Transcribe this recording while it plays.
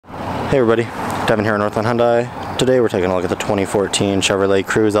Hey everybody, Devin here at Northland Hyundai. Today we're taking a look at the 2014 Chevrolet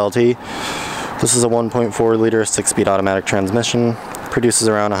Cruze LT. This is a 1.4 liter 6-speed automatic transmission, produces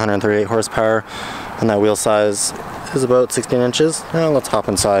around 138 horsepower, and that wheel size is about 16 inches. Now let's hop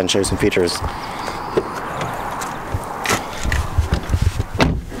inside and show you some features.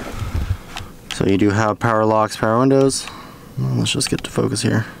 So you do have power locks, power windows. Let's just get to focus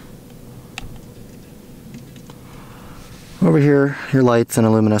here. Over here, your lights and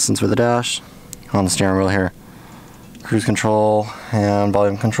illuminescence for the dash. On the steering wheel here, cruise control and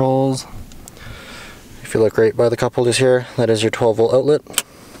volume controls. If you look right by the cup holders here, that is your 12-volt outlet.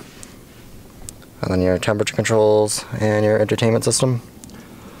 And then your temperature controls and your entertainment system.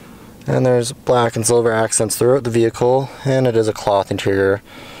 And there's black and silver accents throughout the vehicle, and it is a cloth interior.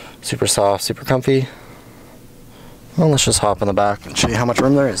 Super soft, super comfy. Well, let's just hop in the back and show you how much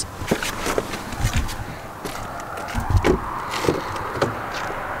room there is.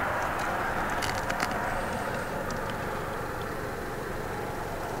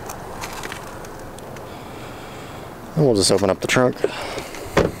 And we'll just open up the trunk.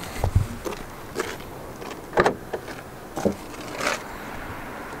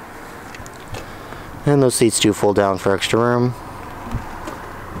 And those seats do fold down for extra room.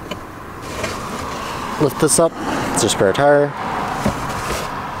 Lift this up, it's your spare tire.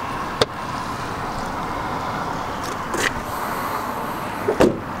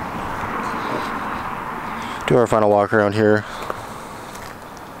 Do our final walk around here.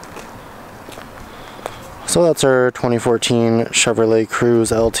 So that's our 2014 Chevrolet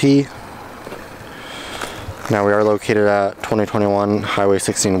Cruze LT. Now we are located at 2021 Highway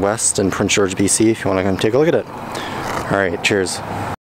 16 West in Prince George, BC if you want to come take a look at it. Alright, cheers.